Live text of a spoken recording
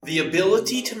The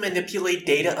ability to manipulate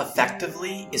data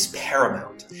effectively is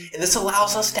paramount, and this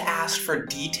allows us to ask for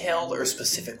detailed or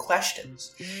specific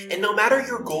questions. And no matter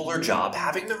your goal or job,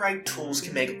 having the right tools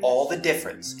can make all the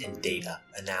difference in data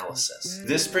analysis.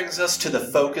 This brings us to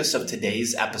the focus of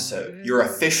today's episode, your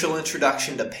official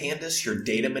introduction to Pandas, your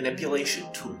data manipulation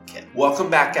toolkit.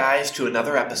 Welcome back, guys, to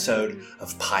another episode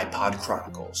of PyPod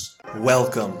Chronicles.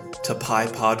 Welcome to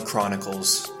PyPod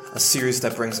Chronicles, a series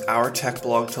that brings our tech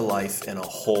blog to life in a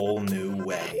whole new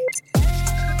way.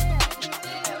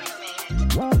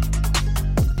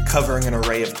 Covering an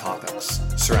array of topics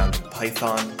surrounding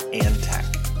Python and tech,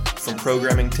 from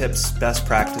programming tips, best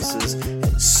practices,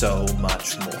 and so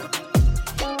much more.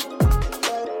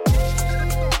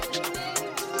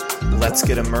 Let's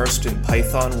get immersed in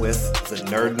Python with the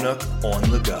Nerd Nook on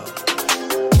the go.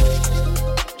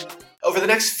 Over the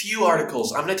next few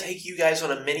articles, I'm going to take you guys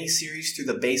on a mini-series through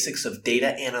the basics of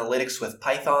data analytics with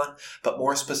Python, but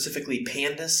more specifically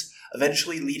Pandas,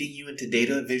 eventually leading you into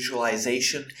data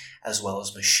visualization as well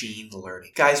as machine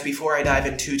learning. Guys, before I dive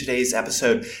into today's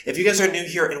episode, if you guys are new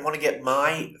here and want to get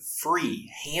my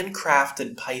free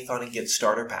handcrafted Python and Get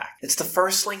Starter Pack, it's the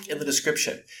first link in the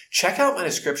description. Check out my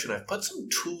description. I've put some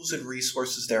tools and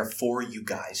resources there for you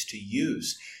guys to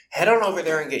use. Head on over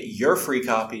there and get your free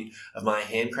copy of my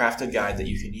handcrafted guide that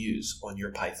you can use on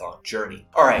your Python journey.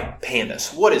 All right,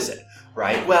 Pandas, what is it,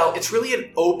 right? Well, it's really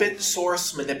an open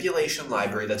source manipulation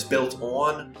library that's built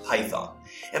on Python.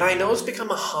 And I know it's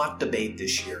become a hot debate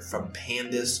this year from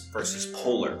Pandas versus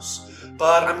Polars,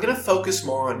 but I'm going to focus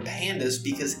more on Pandas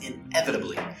because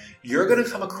inevitably you're going to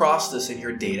come across this in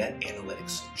your data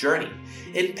analytics journey.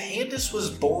 And Pandas was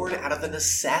born out of the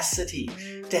necessity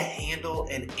to handle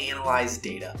and analyze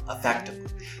data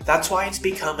effectively. That's why it's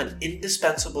become an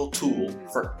indispensable tool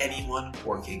for anyone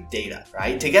working data,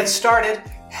 right? To get started,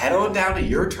 head on down to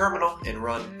your terminal and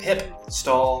run pip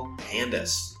install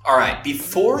pandas. All right,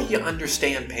 before you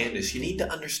understand Pandas, you need to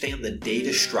understand the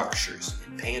data structures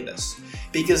in Pandas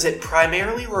because it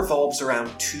primarily revolves around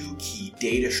two key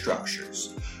data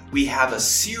structures. We have a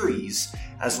series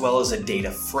as well as a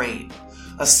data frame.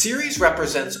 A series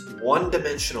represents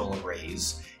one-dimensional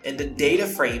arrays, and a data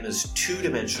frame is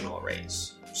two-dimensional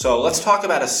arrays. So let's talk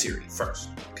about a series first,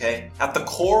 okay? At the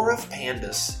core of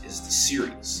Pandas is the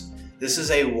series. This is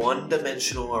a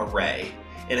one-dimensional array,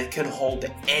 and it can hold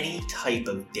any type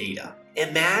of data.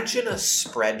 Imagine a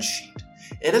spreadsheet.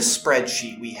 In a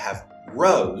spreadsheet, we have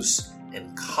rows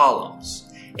and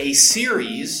columns. A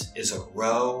series is a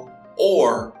row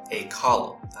or a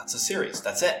column. That's a series.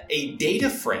 That's it. A data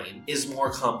frame is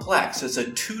more complex. It's a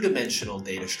two-dimensional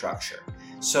data structure.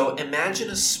 So imagine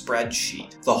a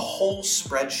spreadsheet. The whole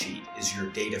spreadsheet is your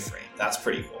data frame. That's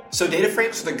pretty cool. So data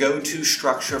frames are the go-to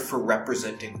structure for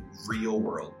representing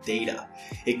real-world data.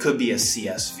 It could be a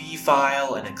CSV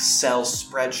file, an Excel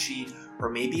spreadsheet, or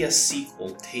maybe a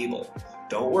SQL table.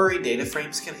 Don't worry, data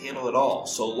frames can handle it all.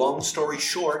 So long story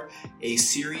short, a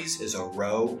series is a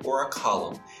row or a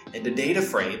column, and a data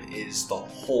frame is the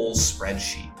whole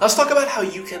spreadsheet. Let's talk about how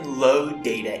you can load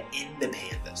data into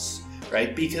Pandas,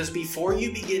 right? Because before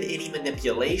you begin any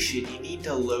manipulation, you need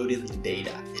to load in the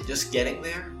data. And just getting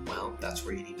there, well, that's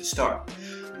where you need to start.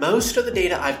 Most of the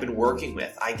data I've been working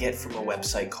with, I get from a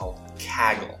website called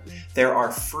Kaggle. There are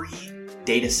free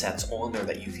data sets on there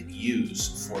that you can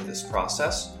use for this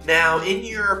process. Now, in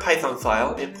your Python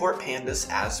file, import pandas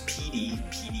as PD.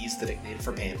 PD is the nickname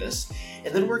for pandas.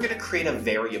 And then we're going to create a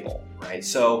variable, right?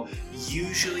 So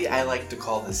usually I like to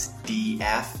call this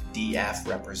df. df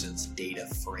represents data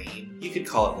frame. You could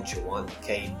call it what you want,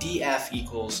 okay? df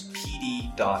equals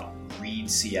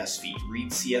pd.readCSV.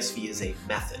 ReadCSV is a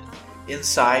method.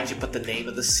 Inside, you put the name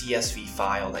of the CSV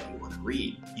file that you want to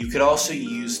read. You could also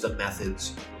use the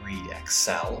methods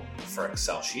readExcel for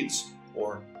Excel sheets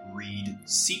or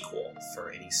readSQL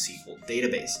for any SQL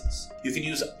databases. You can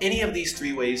use any of these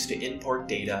three ways to import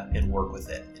data and work with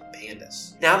it in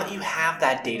Pandas. Now that you have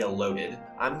that data loaded,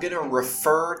 I'm going to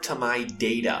refer to my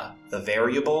data, the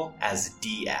variable, as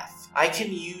df. I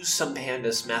can use some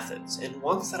Pandas methods, and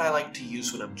ones that I like to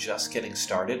use when I'm just getting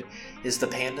started is the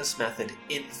Pandas method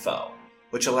info,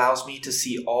 which allows me to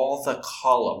see all the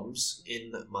columns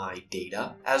in my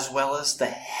data, as well as the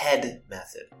head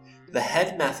method. The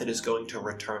head method is going to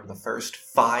return the first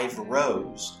 5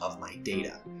 rows of my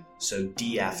data. So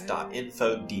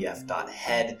df.info,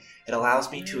 df.head, it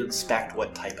allows me to inspect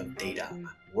what type of data I'm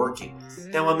working with.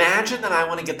 Now imagine that I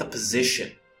want to get the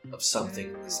position of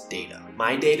something in this data.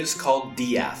 My data is called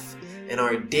df, and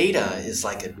our data is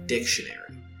like a dictionary.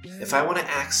 If I want to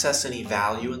access any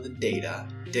value in the data,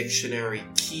 dictionary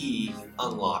key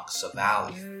unlocks a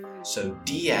value. So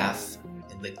df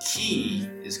and And the key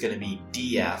is going to be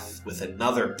df with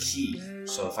another key.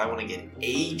 So if I want to get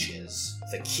ages,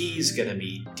 the key is going to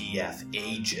be df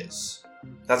ages.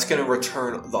 That's going to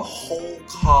return the whole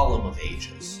column of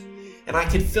ages. And I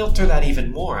could filter that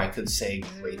even more. I could say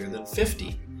greater than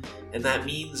 50. And that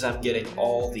means I'm getting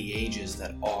all the ages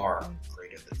that are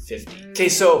greater than 50. Okay,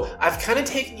 so I've kind of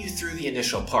taken you through the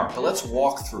initial part, but let's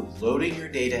walk through loading your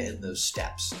data in those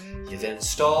steps. You've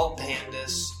installed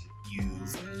Pandas.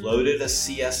 You've loaded a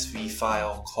CSV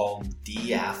file called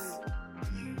df.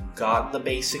 You've gotten the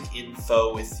basic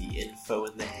info with the info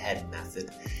in the head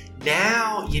method.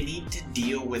 Now you need to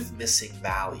deal with missing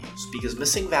values because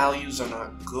missing values are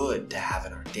not good to have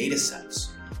in our data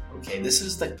sets. Okay, this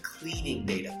is the cleaning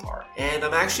data part. And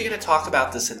I'm actually going to talk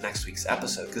about this in next week's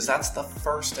episode because that's the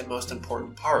first and most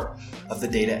important part of the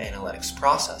data analytics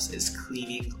process is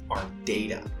cleaning our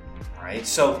data. All right,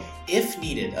 so if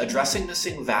needed, addressing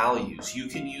missing values, you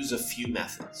can use a few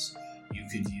methods. You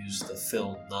could use the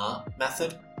fill na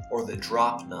method or the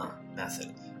drop na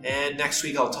method. And next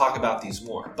week I'll talk about these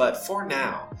more. But for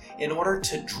now, in order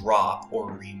to drop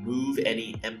or remove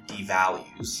any empty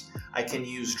values, I can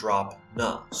use drop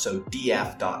na, so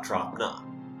df.dropNa.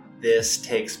 This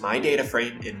takes my data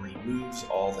frame and removes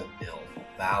all the nil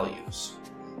values.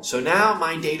 So now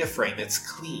my data frame, it's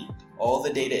cleaned. All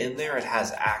the data in there, it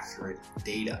has accurate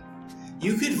data.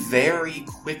 You could very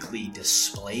quickly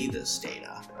display this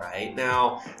data, right?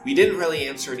 Now, we didn't really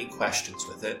answer any questions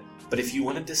with it, but if you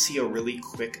wanted to see a really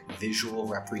quick visual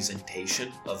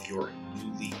representation of your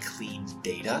newly cleaned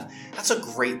data, that's a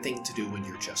great thing to do when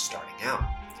you're just starting out.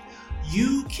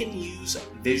 You can use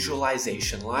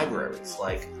visualization libraries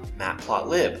like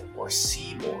Matplotlib or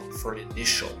Seaborn for an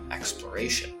initial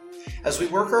exploration. As we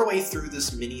work our way through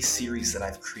this mini-series that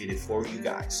I've created for you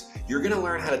guys, you're going to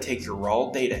learn how to take your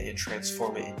raw data and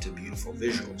transform it into beautiful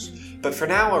visuals. But for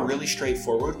now, a really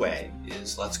straightforward way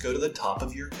is let's go to the top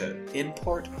of your code,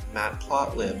 import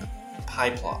matplotlib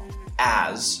pyplot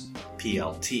as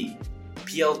PLT.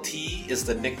 PLT is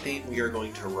the nickname we are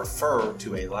going to refer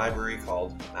to a library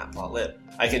called Matplotlib.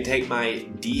 I can take my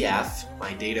df,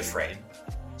 my data frame,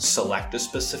 select a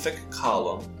specific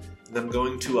column, and I'm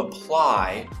going to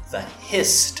apply the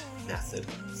hist method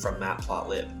from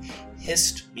Matplotlib.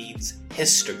 Hist means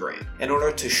histogram. In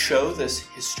order to show this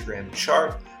histogram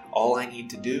chart, all I need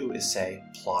to do is say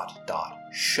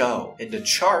plot.show. And the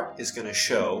chart is going to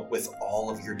show with all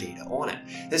of your data on it.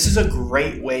 This is a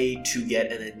great way to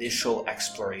get an initial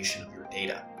exploration of your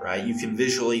data, right? You can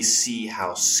visually see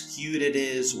how skewed it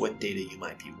is, what data you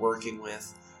might be working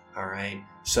with. All right,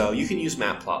 so you can use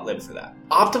Matplotlib for that.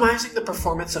 Optimizing the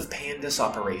performance of Pandas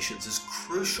operations is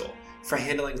crucial for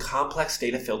handling complex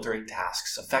data filtering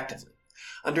tasks effectively.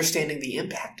 Understanding the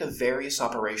impact of various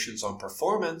operations on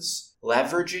performance,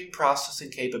 leveraging processing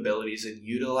capabilities, and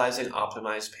utilizing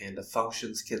optimized Panda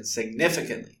functions can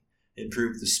significantly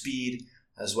improve the speed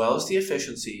as well as the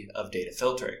efficiency of data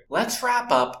filtering. Let's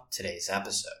wrap up today's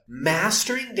episode.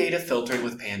 Mastering data filtering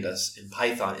with Pandas in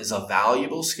Python is a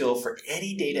valuable skill for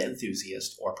any data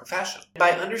enthusiast or professional.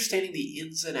 By understanding the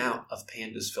ins and outs of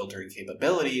Pandas filtering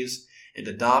capabilities and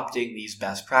adopting these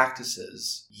best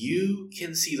practices, you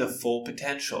can see the full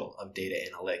potential of data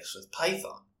analytics with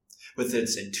Python, with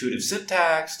its intuitive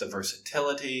syntax, the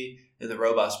versatility, and the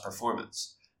robust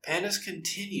performance. Pandas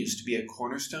continues to be a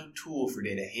cornerstone tool for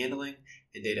data handling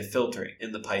and data filtering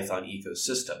in the Python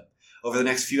ecosystem. Over the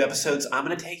next few episodes, I'm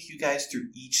going to take you guys through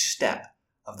each step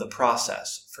of the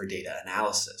process for data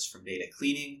analysis, from data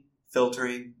cleaning,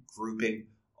 filtering, grouping,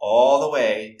 all the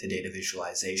way to data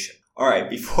visualization. All right,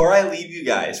 before I leave you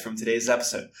guys from today's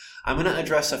episode, I'm going to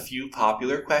address a few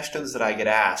popular questions that I get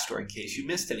asked, or in case you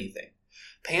missed anything.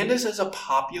 Pandas is a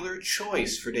popular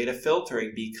choice for data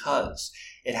filtering because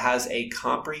it has a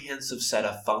comprehensive set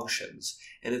of functions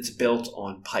and it's built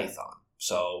on Python.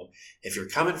 So if you're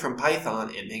coming from Python,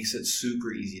 it makes it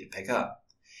super easy to pick up.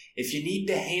 If you need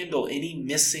to handle any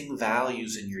missing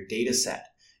values in your data set,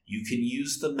 you can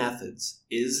use the methods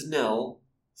isNil,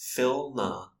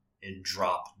 fillNa, and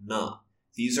dropNa.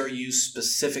 These are used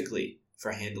specifically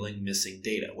for handling missing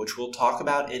data, which we'll talk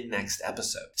about in next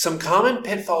episode. Some common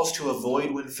pitfalls to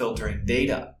avoid when filtering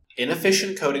data: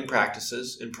 inefficient coding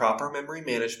practices, improper memory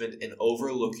management, and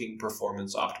overlooking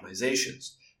performance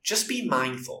optimizations. Just be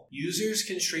mindful. Users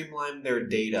can streamline their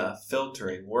data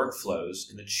filtering workflows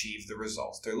and achieve the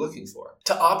results they're looking for.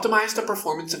 To optimize the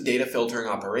performance of data filtering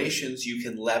operations, you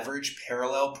can leverage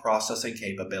parallel processing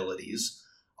capabilities,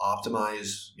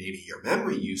 optimize maybe your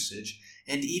memory usage,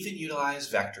 and even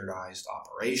utilize vectorized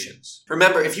operations.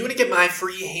 Remember, if you want to get my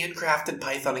free handcrafted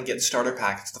Python and Get Starter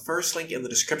Pack, it's the first link in the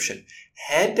description.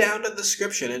 Head down to the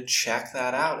description and check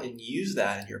that out and use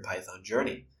that in your Python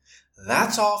journey.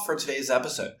 That's all for today's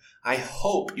episode. I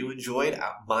hope you enjoyed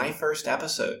my first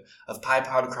episode of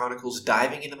PyPod Chronicles,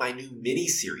 diving into my new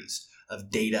mini-series of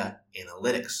data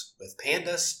analytics with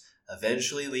Pandas,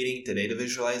 eventually leading to data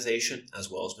visualization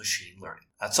as well as machine learning.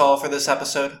 That's all for this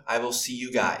episode. I will see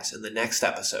you guys in the next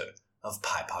episode of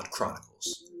PyPod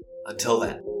Chronicles. Until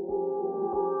then.